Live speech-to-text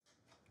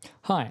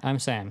Hi, I'm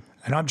Sam,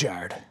 And I'm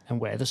Jared. and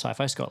we're the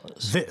Sci-Fi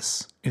Scholars.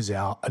 This is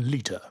our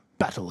Alita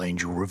Battle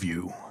Angel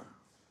review.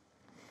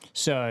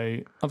 So,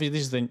 obviously,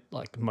 this is the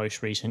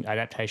most recent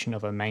adaptation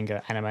of a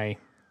manga anime,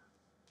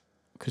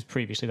 because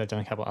previously they've done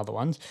a couple other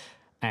ones,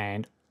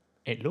 and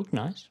it looked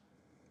nice.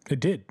 It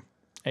did.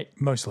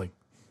 Mostly.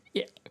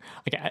 Yeah,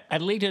 okay.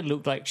 Alita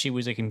looked like she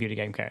was a computer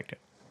game character.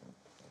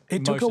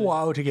 It took a Mostly.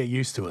 while to get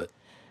used to it.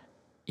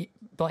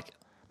 Like,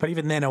 But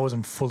even then, I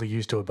wasn't fully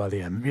used to it by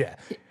the end. Yeah.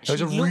 It was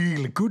she a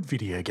really good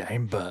video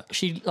game, but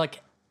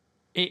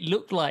it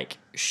looked like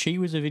she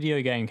was a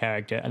video game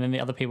character, and then the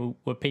other people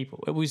were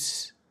people. It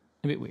was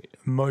a bit weird.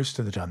 most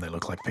of the time they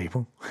look like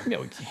people.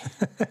 No,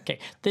 okay.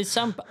 There's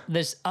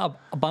a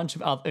bunch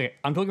of other. Okay,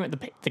 I'm talking about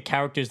the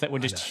characters that were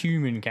just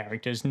human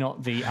characters,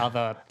 not the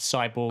other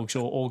cyborgs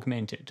or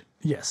augmented.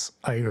 Yes,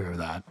 I agree with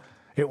that.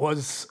 It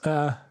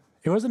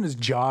wasn't as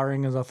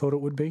jarring as I thought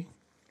it would be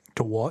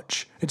to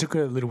watch. It took a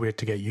little bit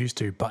to get used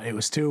to, but it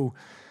was still,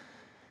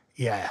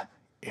 it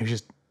was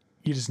just,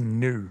 you just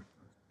knew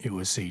it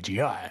was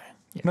CGI.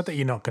 Yes. Not that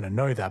you're not going to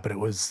know that, but it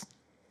was,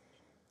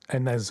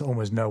 and there's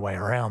almost no way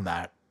around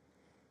that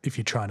if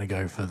you're trying to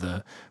go for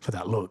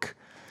that look.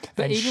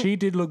 But and even- she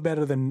did look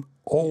better than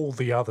all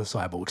the other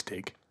cyborgs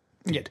did.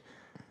 Yeah.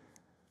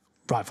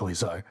 Rightfully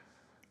so.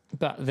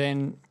 But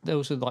then there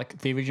was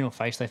the original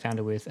face they found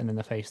her with, and then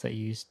the face they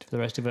used for the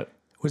rest of it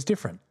It was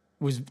different.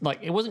 was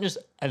it wasn't just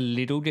a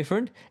little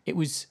different. It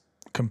was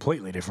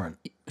Completely different.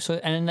 so,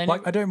 and then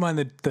Like, I don't mind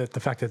the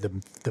fact that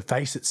the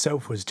face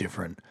itself was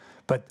different,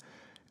 but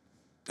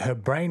her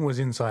brain was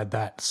inside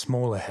that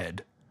smaller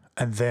head,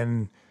 and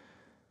then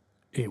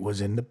it was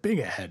in the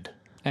bigger head.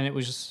 it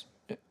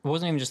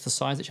wasn't even just the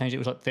size that changed. It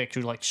was like the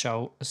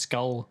actual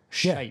skull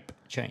shape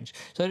changed.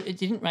 So it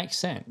didn't make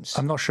sense.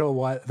 I'm not sure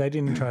why they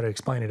didn't try to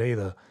explain it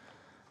either.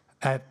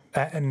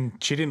 And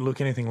she didn't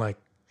look anything like,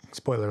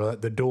 spoiler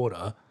alert, the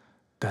daughter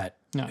that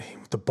No.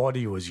 the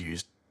body was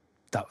used.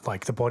 That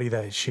like the body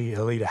that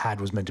Alita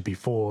had was meant to be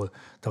for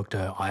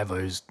Dr.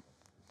 Ivo's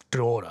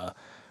daughter,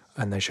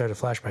 and they showed a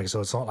flashback, so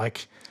it's not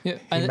like Yeah,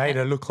 he made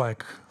her look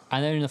like.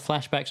 And then in the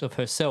flashbacks of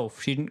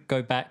herself, she didn't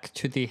go back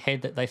to the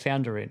head that they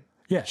found her in.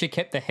 Yeah. She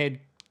kept the head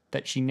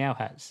that she now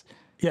has.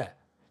 Yeah.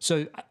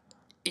 So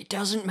it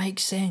doesn't make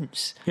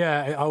sense.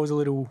 Yeah, I was a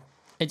little.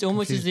 It's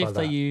almost as Confused if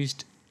by they that.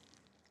 used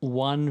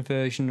one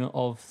version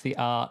of the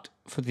art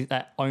for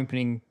that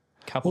opening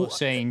couple of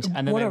scenes,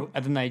 and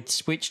then they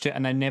switched it,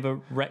 and they never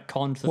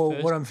retconned the Well,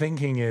 first. what I'm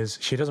thinking is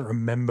she doesn't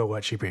remember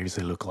what she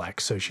previously looked like,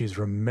 so she's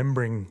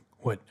remembering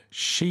what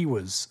she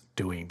was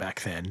doing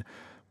back then.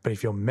 But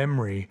if your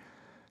memory,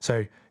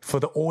 so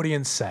for the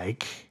audience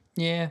sake,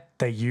 Yeah,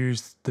 they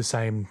used the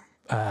same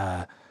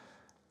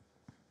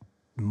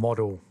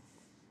model,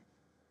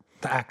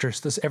 the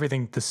actress,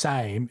 everything the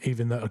same,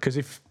 even though, because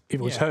if it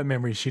was Yeah. her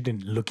memory, she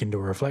didn't look into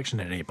a reflection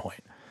at any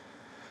point.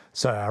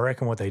 So I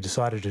reckon what they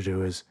decided to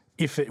do is,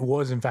 if it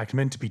was in fact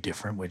meant to be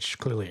different, which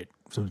clearly it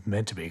was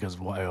meant to be, because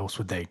why else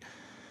would they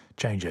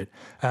change it?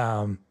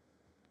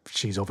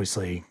 She's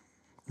obviously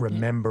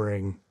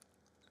remembering,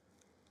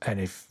 and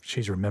if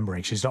she's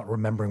remembering, she's not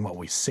remembering what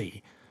we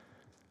see.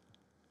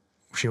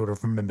 She would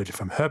have remembered it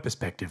from her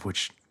perspective,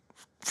 which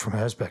from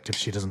her perspective,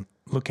 she doesn't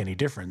look any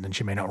different, then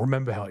she may not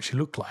remember how she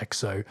looked like.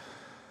 So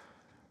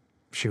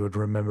she would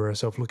remember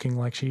herself looking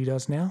like she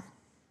does now.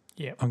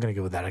 yeah, I'm going to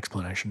go with that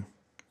explanation.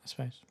 I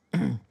suppose.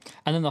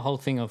 And then the whole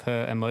thing of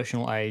her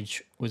emotional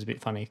age was a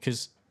bit funny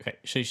because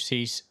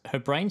her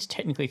brain's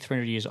technically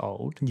 300 years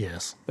old,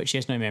 Yes. but she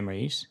has no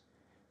memories.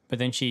 But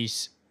then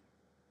she's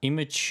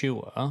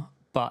immature,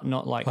 but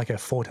not Like a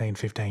 14,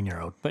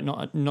 15-year-old. but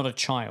not a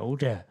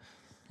child. Yeah.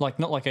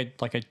 Not like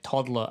a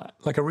toddler.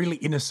 Like a really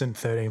innocent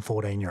 13,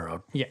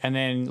 14-year-old. Yeah, and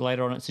then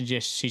later on it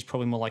suggests she's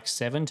probably more like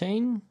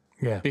 17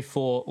 Yeah.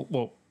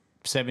 before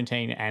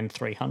 17 and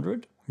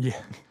 300.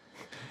 Yeah.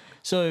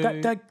 So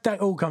That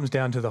all comes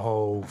down to the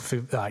whole,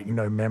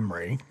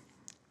 memory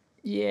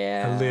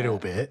yeah, a little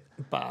bit.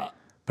 but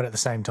But at the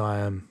same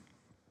time,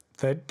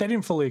 they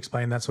didn't fully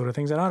explain that sort of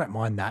things, and I don't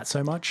mind that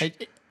so much.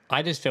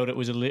 I just felt it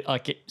was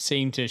it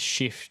seemed to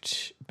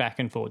shift back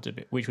and forwards a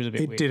bit, which was a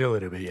bit It weird. did a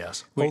little bit,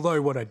 yes.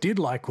 Although what I did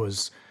like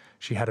was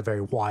she had a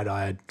very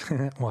wide-eyed,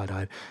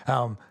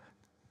 now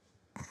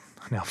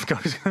I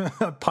forgot,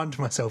 I punched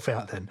myself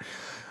out then,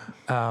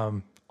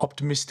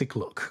 optimistic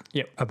look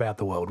Yep. about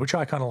the world, which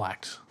I kind of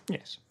liked.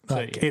 Yes.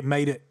 Like, So, yeah. it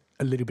made it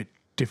a little bit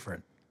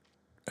different,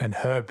 and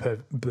her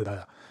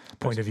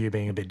point of view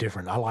being a bit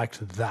different. I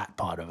liked that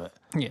part of it.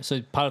 Yeah,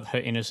 so part of her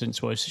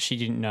innocence was she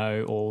didn't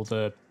know all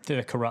the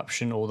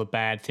corruption, all the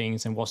bad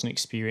things, and wasn't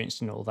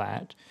experienced in all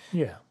that.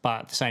 Yeah.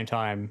 But at the same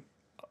time,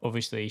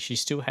 obviously, she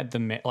still had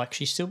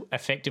she still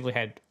effectively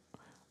had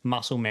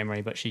muscle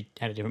memory, but she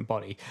had a different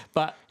body.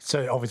 But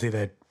So obviously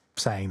they're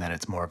saying that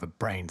it's more of a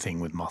brain thing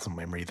with muscle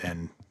memory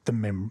than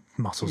the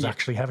muscles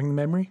actually having the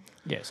memory.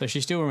 yeah, so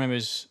she still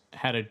remembers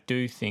how to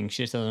do things.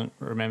 She just doesn't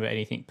remember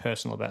anything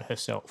personal about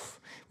herself,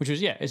 which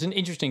was, it's an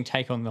interesting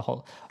take on the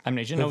whole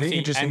amnesia. And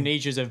obviously,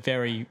 amnesia is a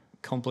very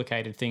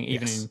complicated thing,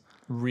 even in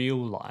real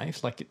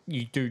life. Like,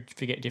 you do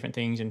forget different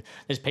things, and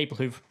there's people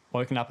who've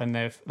woken up and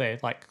their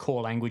like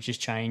core language has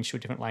changed to a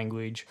different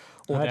language,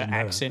 or I their didn't know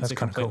that. accents That's are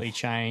kinda cool. completely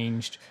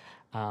changed.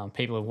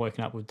 People have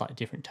woken up with like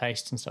different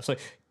tastes and stuff. So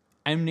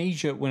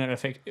amnesia, when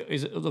it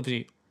is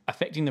obviously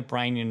affecting the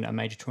brain in a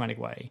major traumatic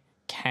way,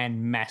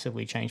 can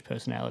massively change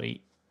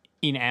personality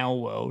in our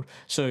world.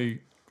 So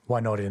Why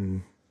not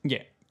in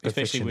yeah, the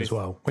especially fiction with as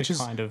well? Which the is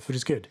kind of which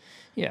is good.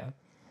 yeah.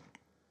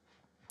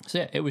 So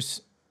yeah, it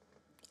was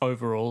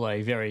overall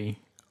a very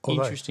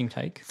Although- interesting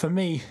take. For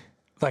me,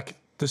 like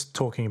just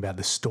talking about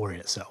the story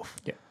itself,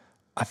 Yeah.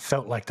 I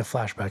felt like the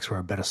flashbacks were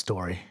a better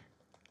story.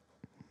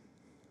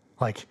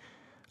 Like,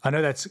 I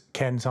know that's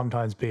can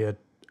sometimes be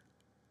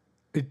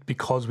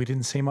because we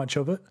didn't see much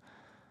of it.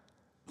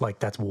 Like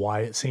that's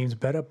why it seems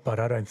better, but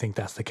I don't think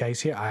that's the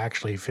case here. I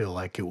actually feel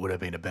like it would have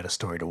been a better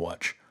story to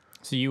watch.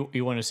 So you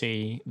want to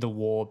see the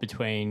war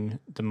between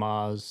the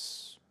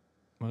Mars?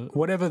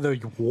 Whatever the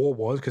war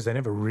was, because they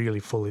never really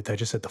fully. They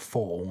just said the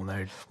fall, and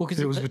they. Well, 'cause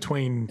it was it-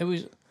 between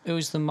It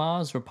was the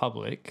Mars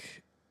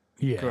Republic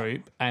yeah,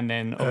 group, and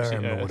then obviously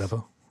or Earth.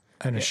 whatever,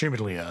 and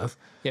assumedly Earth.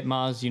 Yeah,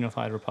 Mars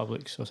Unified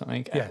Republics or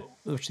something. Yeah.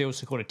 Which they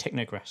also called a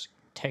technocracy.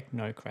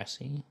 No,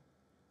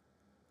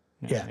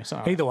 Yeah. something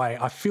like Either way,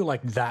 I feel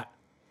like that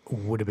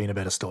would have been a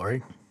better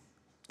story.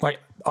 Like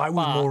I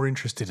was But- more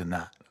interested in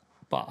that.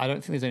 But I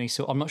don't think there's any.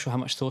 I'm not sure how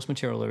much source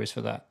material there is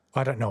for that.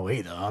 I don't know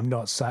either. I'm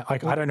not saying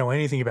like I don't know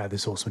anything about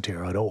this source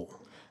material at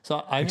all, So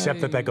I except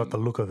know, that they got the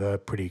look of her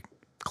pretty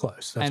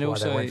close. That's and why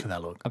also they went for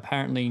that look.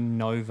 apparently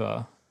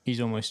Nova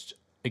is almost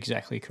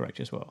exactly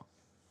correct as well,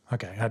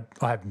 Okay,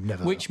 I have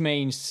never. which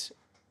means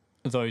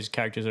those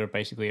characters are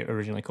basically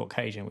originally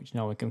Caucasian, which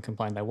no one can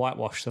complain. They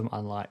whitewashed them,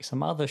 unlike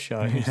some other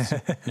shows,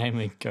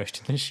 namely Ghost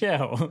in the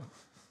Shell.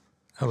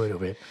 a little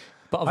bit.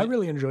 But I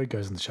really enjoyed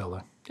Ghost in the Shell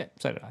though. yeah,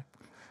 so did I.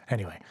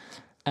 Anyway,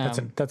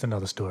 that's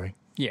another story.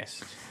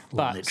 Yes,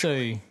 but Lich.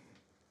 so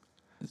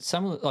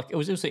some of it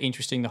was also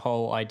interesting, the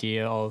whole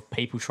idea of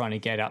people trying to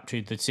get up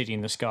to the city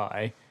in the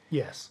sky,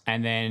 Yes.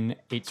 and then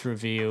it's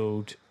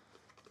revealed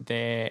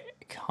there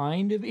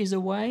kind of is a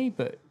way,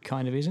 but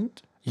kind of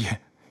isn't, Yeah.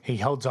 He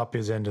holds up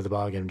his end of the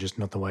bargain, just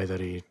not the way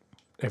that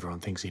everyone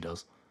thinks he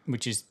does.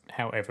 which is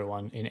how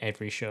everyone in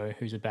every show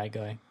who's a bad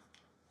guy,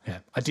 Yeah.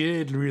 I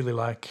did really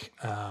like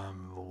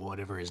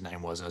whatever his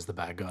name was as the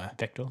bad guy.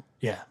 Vector.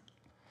 Yeah.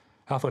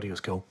 I thought he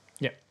was cool.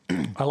 Yeah,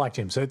 I liked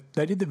him. So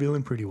they did the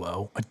villain pretty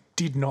well. I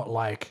did not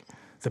like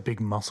the big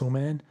muscle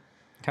man,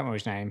 can't remember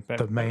his name, but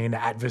the main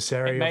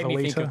adversary it made of me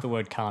Alita. think of the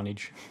word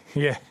Carnage.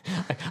 Yeah.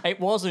 It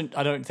wasn't,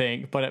 I don't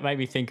think, but it made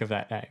me think of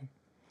that name.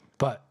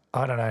 But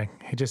I don't know.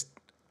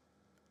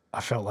 I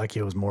felt like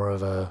he was more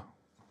of a.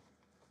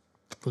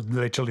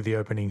 Literally, the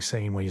opening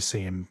scene where you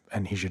see him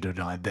and he should have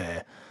died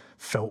there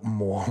felt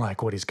more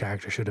like what his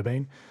character should have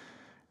been,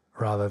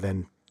 rather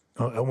than.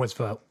 I almost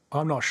felt.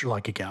 I'm not sure.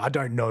 Like again, I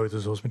don't know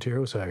the source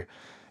material, so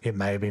it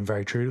may have been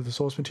very true to the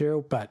source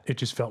material, but it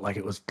just felt like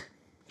it was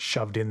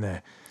shoved in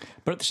there.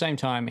 But at the same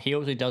time, he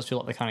also does feel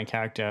like the kind of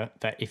character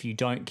that if you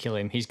don't kill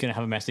him, he's going to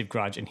have a massive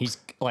grudge, and he's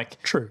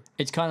like, True.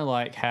 It's kind of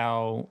like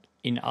how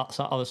in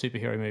some other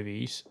superhero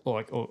movies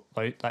or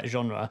that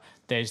genre,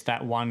 there's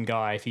that one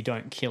guy. If you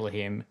don't kill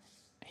him,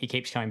 he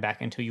keeps coming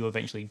back until you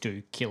eventually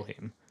do kill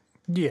him.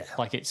 Yeah.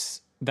 Like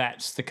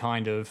that's the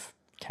kind of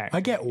character. I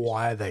get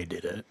why they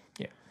did it.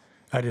 Yeah.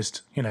 I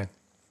just,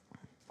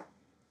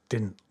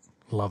 didn't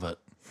love it.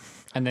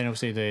 And then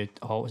obviously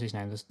what's his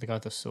name? The guy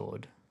with the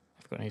sword.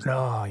 I've forgotten his name.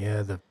 Oh,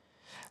 yeah, the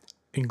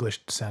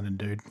English sounding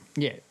dude.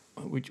 Yeah.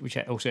 Which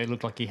also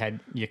looked like he had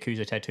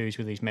Yakuza tattoos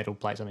with these metal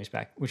plates on his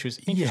back, which was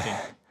interesting.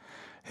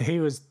 He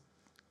was,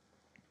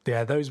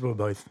 those were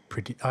both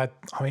pretty. I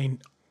mean,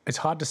 it's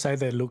hard to say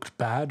they looked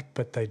bad,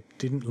 but they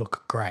didn't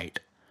look great.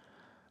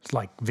 It's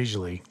like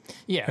visually.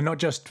 Yeah. And not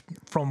just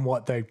from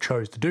what they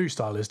chose to do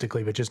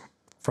stylistically, but just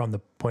from the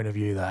point of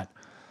view that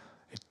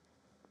it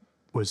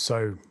was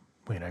so,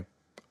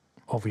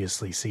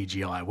 obviously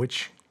CGI,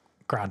 which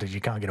granted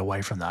you can't get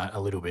away from that a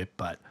little bit,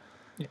 but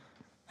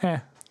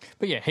yeah.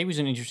 But yeah, he was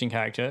an interesting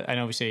character, and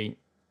obviously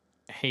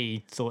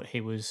he thought he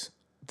was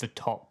the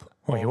top.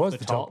 Well, he of was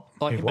the top.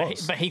 Like, He but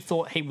was. but he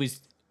thought he was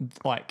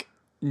like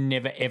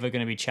never ever going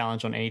to be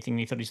challenged on anything.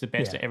 He thought he's the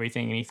best Yeah. at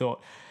everything, and he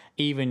thought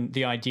even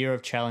the idea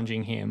of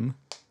challenging him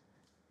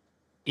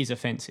is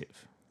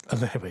offensive. A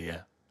little bit,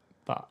 yeah.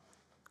 But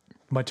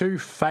My two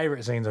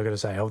favourite scenes, I've got to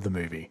say, of the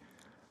movie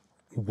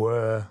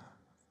were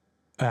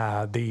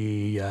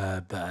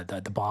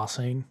the bar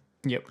scene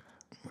yep,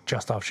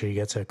 just after she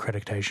gets her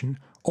accreditation,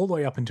 all the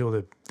way up until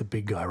the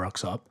big guy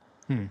rocks up.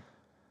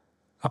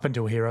 Up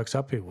until he rocks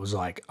up, it was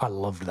like, I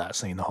loved that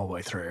scene the whole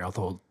way through. I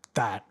thought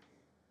that,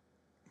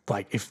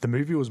 like, if the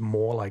movie was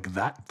more like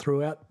that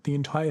throughout the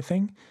entire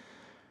thing,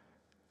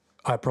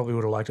 I probably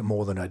would have liked it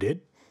more than I did.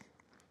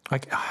 I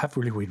have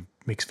really weird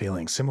mixed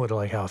feelings, similar to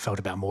like how I felt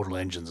about Mortal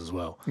Engines as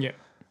well. yep.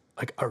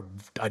 Like,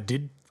 I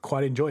did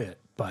quite enjoy it,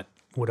 but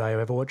would I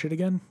ever watch it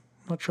again?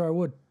 Not sure I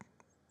would.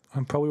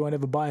 I probably won't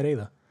ever buy it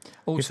either.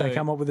 Also, If they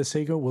come up with a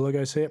sequel, will I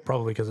go see it?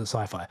 Probably because it's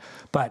sci-fi.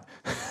 But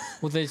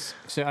well,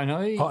 so I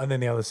know. oh, and then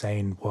the other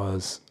scene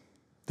was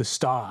the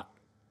start,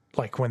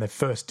 like when they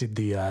first did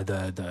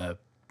the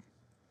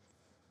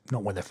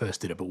not when they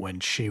first did it, but when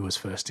she was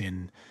first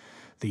in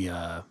the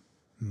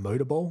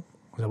motorball.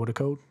 Was that what it's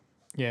called?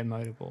 Yeah,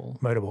 motorball.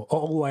 Motorball.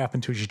 All the way up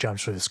until she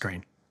jumps through the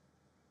screen.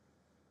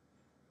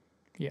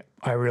 Yeah.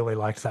 I really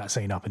liked that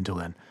scene up until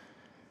then.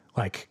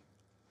 Like,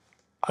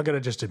 I got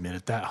to just admit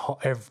it,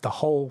 the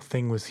whole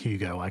thing with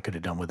Hugo I could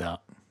have done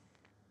without.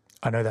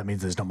 I know that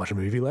means there's not much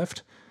movie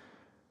left,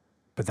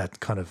 but that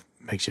kind of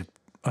makes you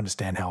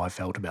understand how I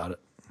felt about it.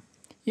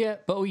 Yeah,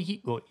 but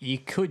you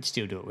could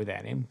still do it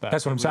without him. But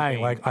That's what I'm it would have saying.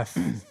 been- Like, I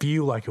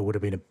feel like it would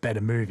have been a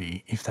better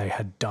movie if they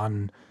had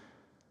done,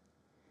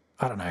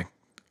 I don't know,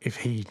 if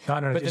he, I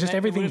don't know, but it's then just it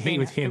everything would have he been-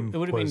 with him It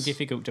would have been was-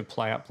 difficult to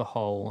play up the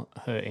whole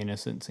her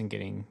innocence and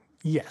getting.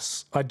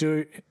 Yes, I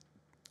do.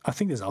 I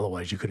think there's other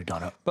ways you could have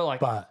done it. But, like-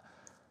 but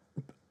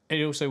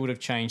It also would have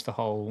changed the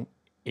whole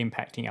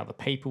impacting other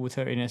people with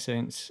her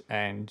innocence,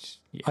 and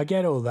yeah, I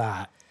get all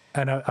that.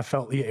 And I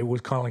felt it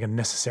was kind of like a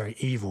necessary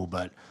evil,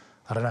 but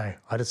I don't know.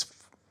 I just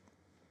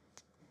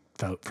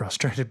felt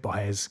frustrated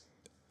by his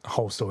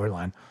whole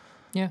storyline.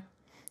 yeah,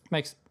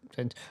 makes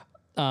sense.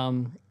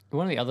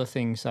 One of the other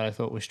things that I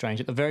thought was strange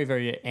at the very,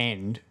 very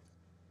end,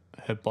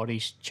 her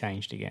body's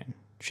changed again.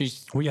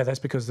 She's Well, yeah, that's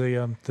because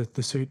the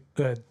suit,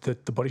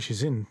 the body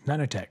she's in,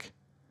 nanotech.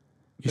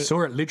 You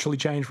saw it literally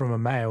change from a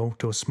male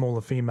to a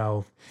smaller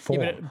female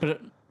form. yeah,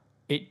 but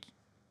it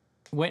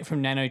went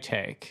from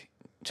nanotech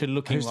to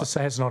looking Who's like to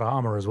say it's not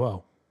armor as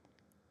well?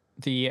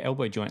 the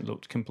elbow joint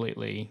looked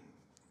completely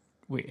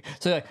weird.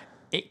 So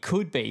it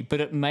could be, but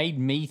it made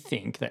me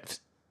think that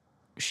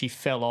she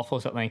fell off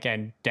or something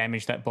and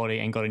damaged that body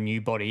and got a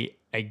new body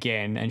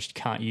again, and she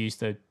can't use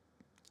the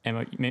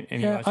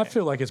Yeah, I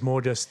feel like it's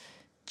more just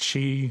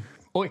she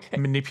Or,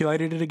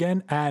 manipulated it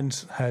again and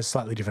has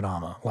slightly different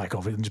armor. Like,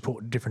 obviously, just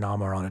put different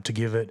armor on it to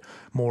give it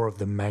more of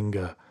the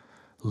manga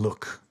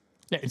look.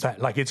 yeah, it's,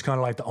 It's kind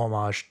of like the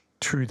homage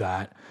to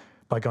that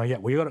by going, yeah,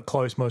 we got it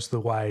close most of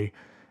the way,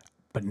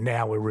 but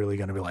now we're really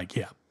going to be like,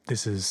 yeah,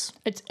 this is.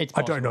 it's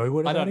I don't know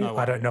what I it don't is. know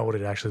I don't know what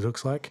it actually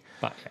looks like.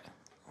 But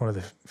One of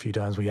the few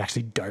times we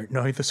actually don't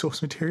know the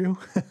source material,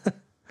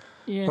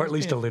 yeah, or at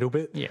least yeah. a little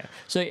bit. Yeah.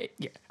 So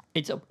yeah,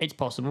 it's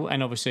possible,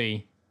 and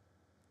obviously,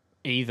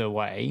 either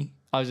way,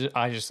 I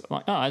just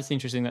like, oh, it's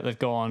interesting that they've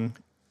gone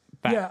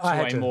back Yeah, I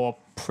had to a to- more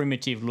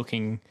primitive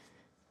looking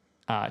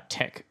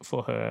tech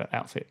for her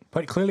outfit.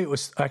 But clearly, it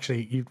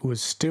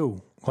was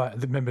still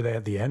like, remember there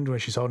at the end where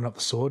she's holding up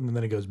the sword and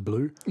then it goes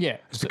blue. Yeah.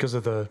 It's because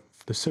of the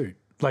suit,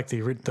 like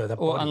the Or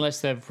body.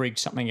 unless they've rigged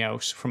something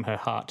else from her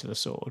heart to the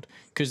sword,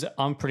 because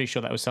I'm pretty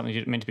sure that was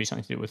meant to be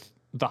something to do with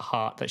the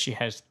heart that she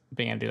has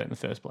being able to do that in the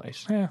first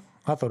place. Yeah,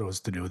 I thought it was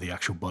to do with the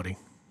actual body.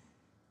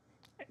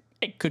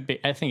 It could be.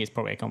 I think it's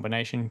probably a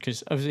combination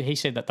because he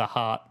said that the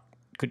heart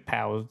could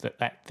power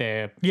that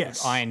their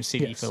Yes, Iron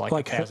City yes. for like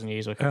 1,000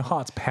 years. Or Her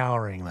heart's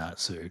powering that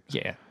suit.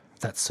 yeah,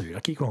 That suit. I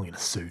keep calling it a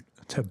suit.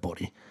 It's her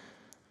body.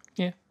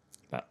 yeah.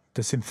 But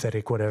The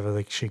synthetic, whatever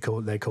they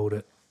called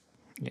it.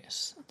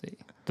 yes,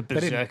 the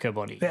didn't- berserker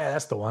body. Yeah,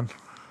 that's the one.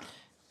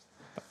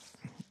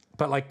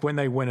 But like when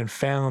they went and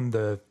found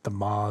the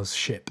Mars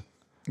ship,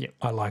 Yep.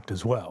 I liked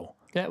as well.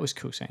 That was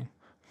cool scene.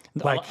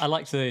 Like- I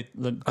liked the.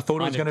 I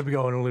thought it was going to be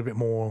going a little bit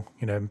more,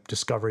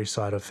 discovery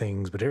side of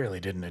things, but it really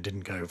didn't. It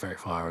didn't go very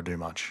far or do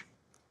much.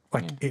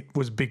 Like it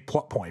was a big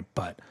plot point,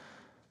 but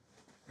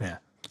yeah,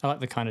 I like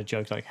the kind of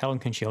joke like, how long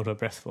can she hold her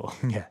breath for?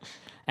 yeah,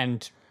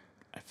 And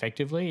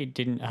effectively, it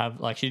didn't have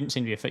she didn't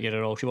seem to be affected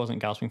at all. She wasn't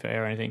gasping for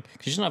air or anything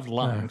because she doesn't have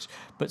lungs,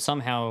 but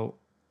somehow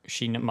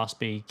she must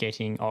be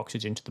getting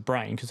oxygen to the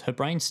brain because her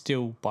brain's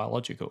still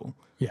biological.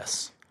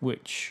 yes.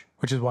 Which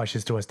Which is why she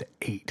still has to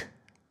eat,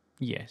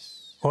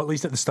 yes, or at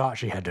least at the start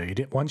she had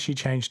to. Once she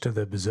changed to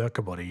the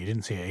berserker body, you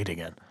didn't see her eat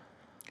again.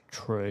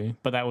 true.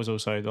 But that was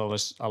also there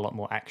was a lot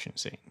more action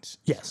scenes.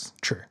 Yes,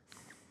 true.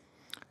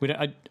 We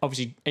don't,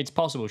 obviously, it's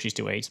possible she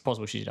still eats. It's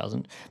possible she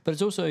doesn't. But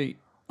it's also Not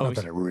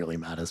obviously that it really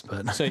matters,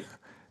 but so.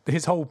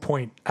 his whole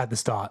point at the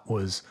start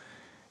was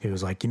he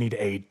was like, you need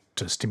to eat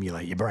to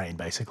stimulate your brain,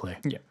 basically.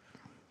 Yeah.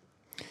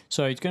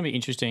 So it's going to be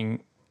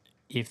interesting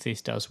if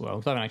this does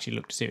well. I haven't actually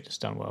looked to see if it's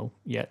done well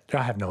yet.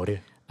 I have no idea.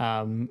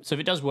 So if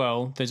it does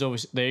well,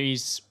 there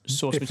is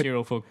source If it-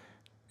 material for.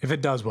 If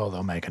it does well,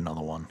 they'll make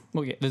another one.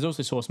 Well, yeah, there's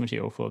also source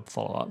material for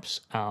follow-ups.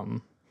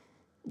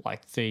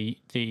 Like the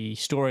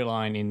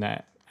storyline in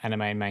that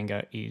anime and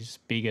manga is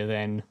bigger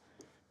than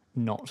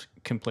not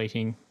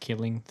completing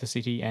killing the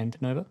city and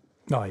Nova.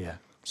 Oh, yeah.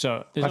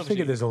 So there's I obviously-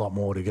 figured there's a lot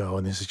more to go,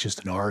 and this is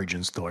just an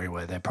origin story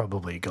where they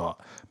probably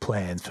got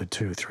plans for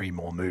 2 or 3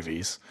 more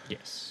movies.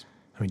 yes.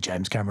 I mean,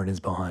 James Cameron is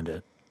behind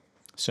it,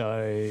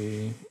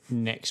 So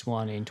next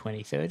one in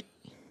 2030.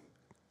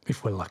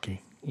 if we're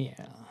lucky. Yeah.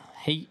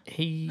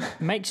 He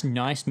makes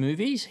nice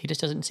movies. He just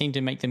doesn't seem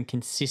to make them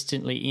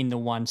consistently in the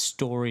one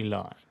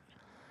storyline.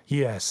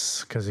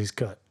 Yes, because he's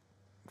got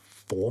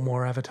 4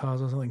 more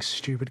avatars or something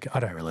stupid. I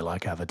don't really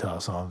like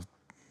Avatar, so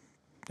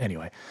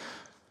anyway.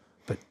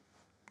 But,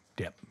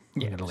 yep,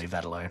 I'm going to leave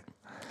that alone.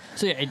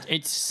 So yeah,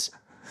 it's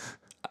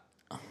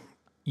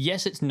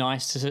yes, it's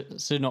nice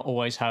to not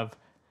always have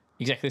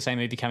exactly the same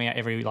movie coming out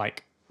every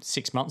like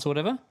 6 months or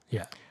whatever.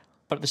 Yeah.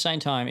 But at the same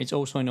time, it's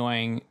also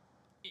annoying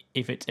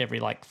if it's every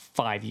like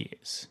 5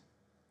 years.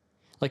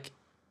 Like,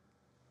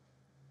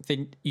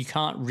 then you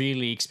can't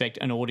really expect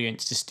an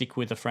audience to stick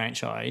with a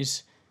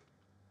franchise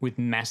with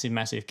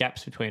massive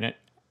gaps between it,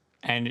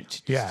 and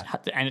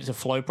it's a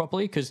flow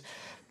properly, because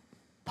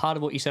part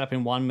of what you set up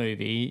in one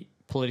movie,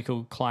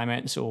 political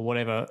climates or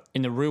whatever,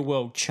 in the real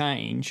world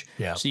change.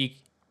 Yeah. So you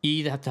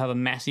either have to have a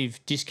massive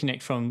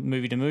disconnect from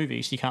movie to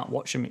movie, so you can't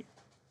watch them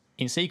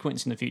in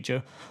sequence in the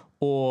future,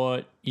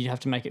 or you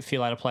have to make it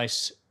feel out of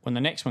place when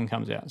the next one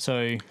comes out.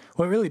 So,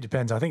 well, it really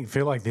depends. I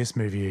feel like this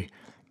movie,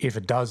 if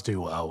it does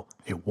do well,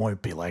 it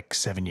won't be like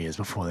 7 years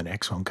before the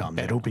next one comes.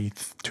 It'll be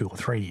 2 or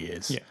 3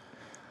 years. Yeah.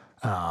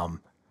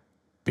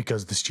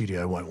 Because the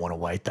studio won't want to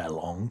wait that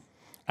long.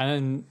 And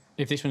then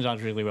if this one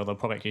does really well, they'll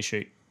probably actually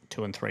shoot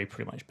 2 and 3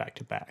 pretty much back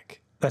to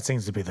back. That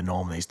seems to be the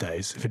norm these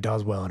days. If it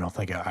does well enough,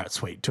 they go, all right,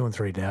 sweet, 2 and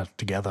 3 now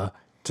together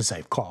to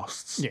save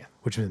costs. Yeah.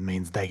 Which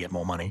means they get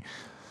more money.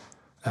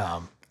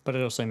 But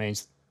it also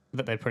means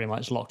that they're pretty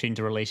much locked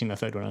into releasing the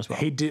third one as well.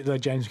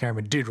 James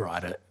Cameron did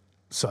write it,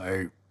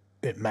 so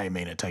it may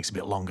mean it takes a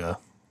bit longer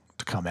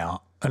to come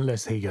out,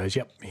 unless he goes,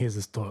 yep, here's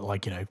the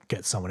story,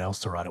 get someone else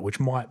to write it, which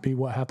might be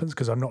what happens,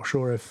 because I'm not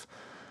sure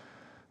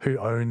who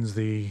owns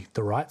the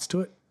rights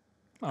to it.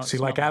 Oh, See,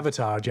 like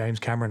Avatar, James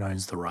Cameron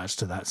owns the rights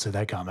to that, so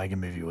they can't make a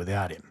movie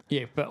without him.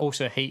 Yeah, but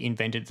also he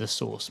invented the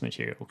source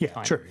material. Yeah,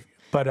 true.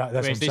 But that's what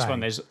I'm Whereas this saying. one,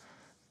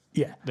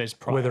 there's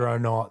prior. Whether or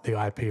not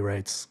the IP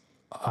rights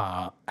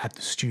are at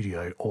the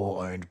studio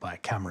or owned by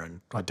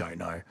Cameron, I don't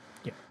know.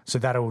 Yeah. So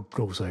that'll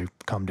also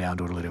come down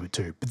to it a little bit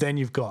too. But then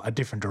you've got a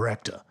different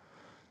director.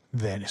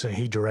 So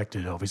he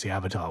directed obviously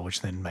Avatar, which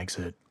then makes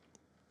it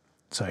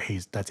so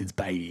that's his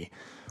baby.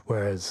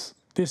 Whereas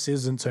this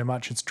isn't so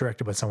much. It's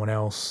directed by someone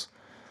else.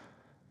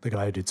 The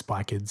guy who did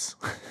Spy Kids.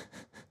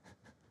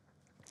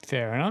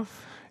 Fair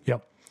enough.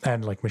 Yep.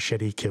 And like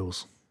Machete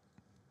Kills.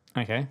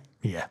 Okay.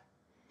 Yeah.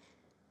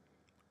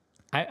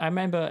 I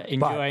remember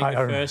enjoying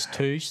the first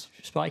 2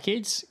 Spy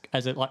Kids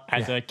as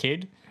a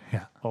kid.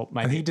 Yeah. Or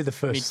maybe And he did the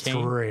first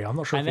mid-teen. 3. I'm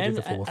not sure if he did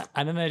the 4th.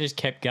 And then they just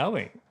kept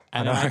going.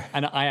 And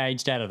I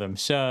aged out of them.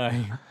 So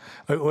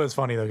It was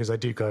funny though, because I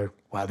do go,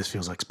 wow, this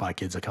feels like Spy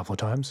Kids a couple of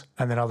times.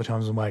 And then other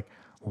times I'm like,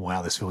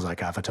 wow, this feels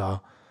like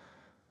Avatar.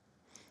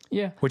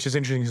 yeah. Which is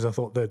interesting, because I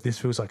thought that this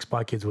feels like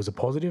Spy Kids was a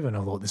positive, and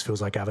I thought this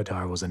feels like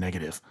Avatar was a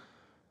negative.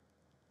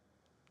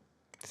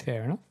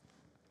 Fair enough.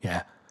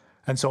 Yeah.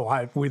 And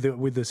so with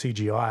the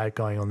CGI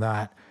going on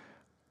that,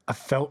 I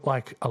felt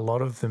like a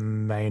lot of the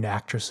main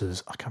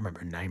actresses, I can't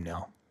remember her name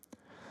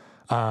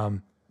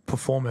now,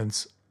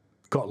 performance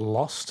got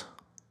lost.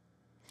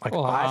 Like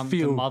I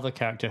feel the mother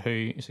character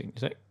who is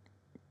it?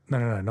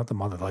 No, not the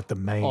mother, like the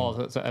main. Oh,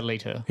 that's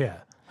Alita. Yeah,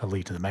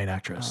 Alita, the main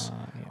actress.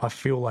 I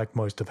feel like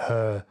most of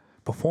her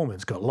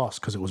performance got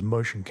lost because it was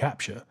motion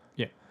capture.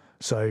 Yeah.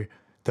 So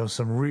there was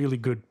some really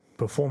good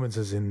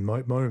performances in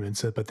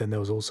moments, but then there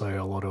was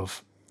also a lot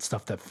of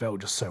stuff that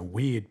felt just so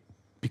weird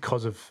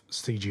because of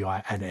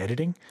CGI and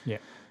editing. Yeah.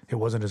 It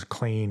wasn't as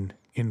clean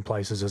in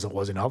places as it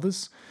was in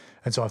others.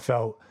 And so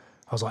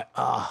I was like,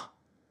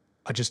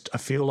 I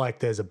feel like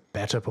there's a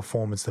better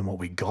performance than what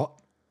we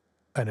got,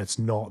 and it's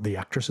not the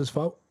actress's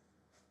fault.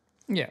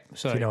 Yeah.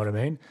 So You know what I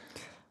mean?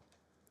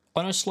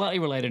 on a slightly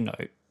related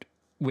note,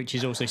 which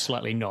is also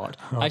slightly not,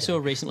 I saw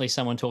recently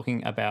someone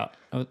talking about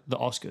the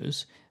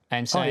Oscars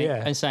and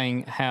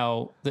saying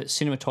how that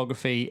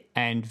cinematography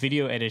and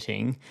video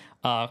editing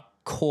are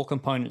core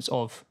components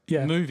of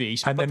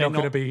movies, and but they're not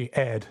going to be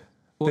aired.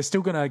 They're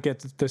still going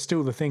to they're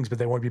still the things, but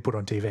they won't be put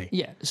on TV.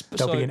 Yeah,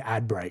 They'll be in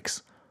ad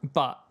breaks.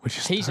 But Which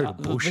is total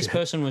bullshit. this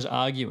person was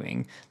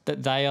arguing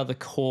that they are the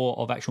core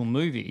of actual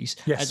movies,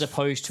 Yes, as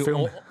opposed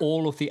to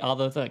all of the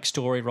other like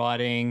story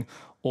writing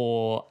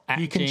or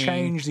acting. You can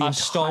change the entire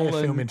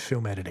stolen, film in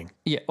film editing.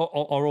 Yeah,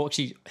 or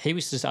actually, he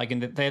was just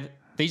arguing that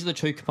these are the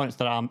two components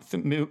that are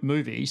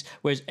movies,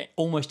 whereas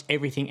almost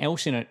everything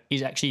else in it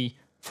is actually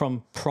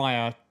from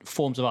prior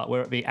forms of art,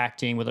 whether it be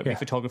acting, whether it be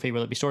photography,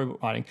 whether it be story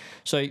writing.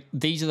 So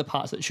these are the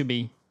parts that should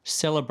be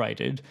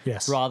celebrated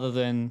rather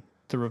than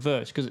the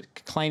reverse, because it's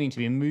claiming to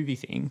be a movie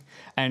thing.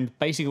 And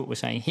basically what we're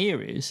saying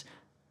here is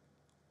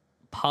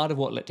part of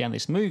what let down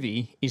this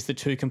movie is the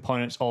two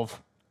components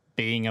of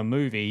being a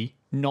movie,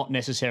 not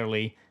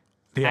necessarily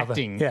The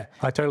acting. Other,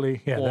 I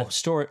totally, or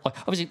story. Like,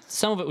 obviously,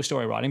 some of it was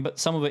story writing, but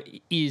some of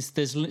it is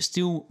there's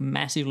still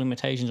massive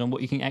limitations on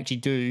what you can actually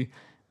do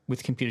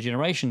with computer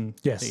generation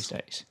these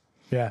days.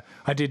 Yeah,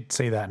 I did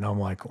see that, and I'm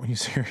like, are you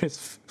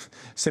serious?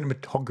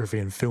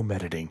 Cinematography and film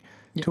editing,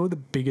 two of the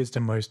biggest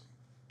and most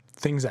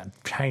things that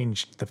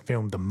changed the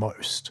film the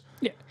most.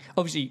 Yeah,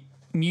 obviously,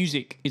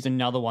 music is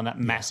another one that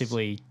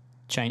massively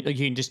changed. Like,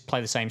 you can just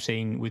play the same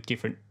scene with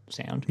different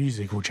sound.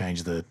 Music will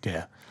change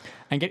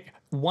And get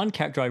one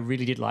character I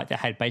really did like that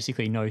had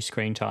basically no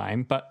screen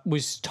time, but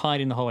was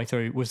tied in the whole way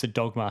through, was the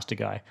Dogmaster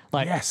guy.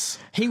 Like,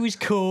 he was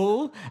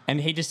cool, and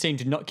he just seemed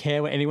to not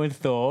care what anyone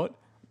thought.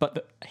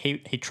 But he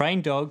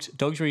trained dogs.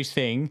 Dogs were his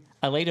thing.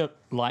 Alita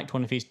liked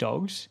one of his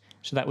dogs,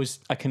 so that was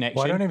a connection.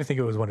 Well, I don't even think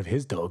it was one of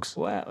his dogs.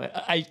 Well,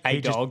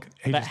 a dog.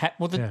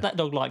 That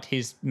dog liked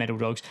his metal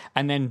dogs,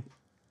 and then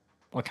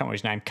can't remember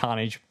his name,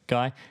 Carnage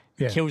guy,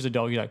 Yeah. kills a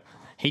dog. You're like,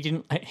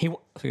 it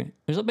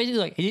was basically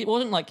like, it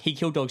wasn't like he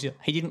killed dogs,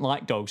 he didn't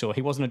like dogs or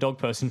he wasn't a dog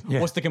person. Yeah.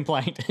 What's the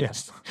complaint?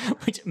 Yes.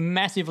 Which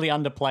massively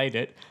underplayed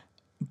it.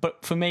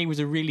 But for me, it was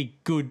a really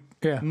good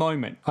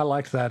moment. I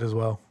liked that as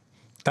well.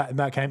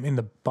 That came in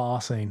the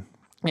bar scene.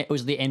 Yeah, it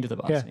was the end of the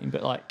bar Yeah. scene,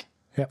 but like,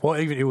 Yeah. Well,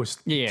 even it was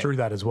Yeah. through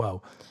that as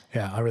well.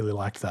 Yeah, I really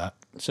liked that.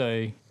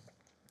 so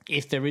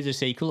if there is a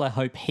sequel, I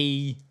hope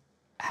he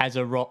has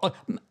a role.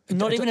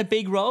 Not even a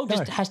big role,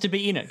 just has to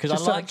be in it because I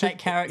like that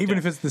character. Even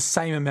if it's the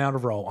same amount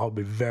of role, I'll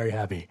be very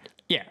happy.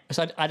 Yeah,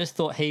 so I just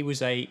thought he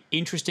was a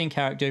interesting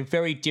character,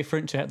 very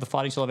different to the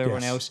fighting style of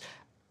everyone Yes. else,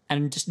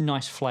 and just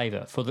nice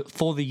flavour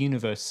for the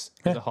universe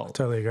as a whole. I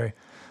totally agree.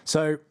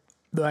 So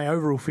my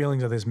overall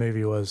feelings of this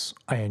movie was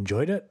I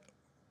enjoyed it,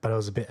 but I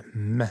was a bit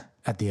meh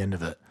at the end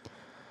of it.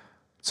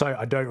 So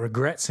I don't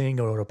regret seeing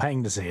it or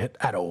paying to see it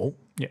at all.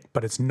 Yeah.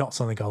 But it's not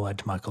something I'll add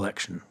to my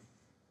collection.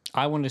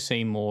 I want to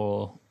see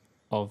more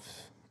of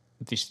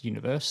this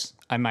universe.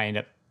 I may end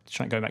up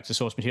trying to go back to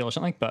source material or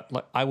something, but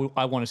like I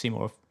want to see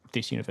more of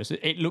this universe.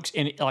 It looks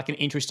like an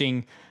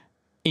interesting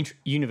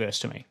universe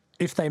to me.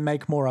 If they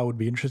make more, I would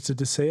be interested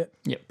to see it.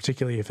 Yep.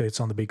 Particularly if it's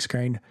on the big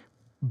screen.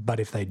 But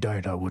if they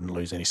don't, I wouldn't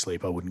lose any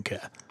sleep. I wouldn't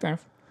care. Fair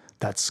enough.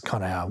 That's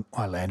kind of how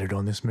I landed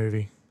on this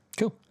movie.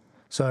 Cool.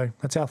 So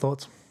that's our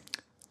thoughts.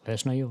 Let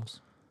us know yours.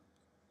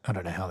 I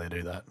don't know how they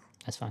do that.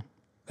 That's fine.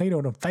 They do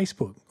it on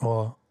Facebook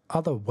or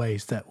other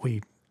ways that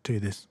we do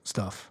this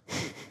stuff.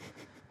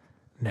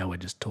 Now we're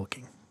just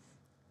talking.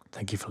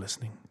 Thank you for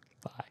listening.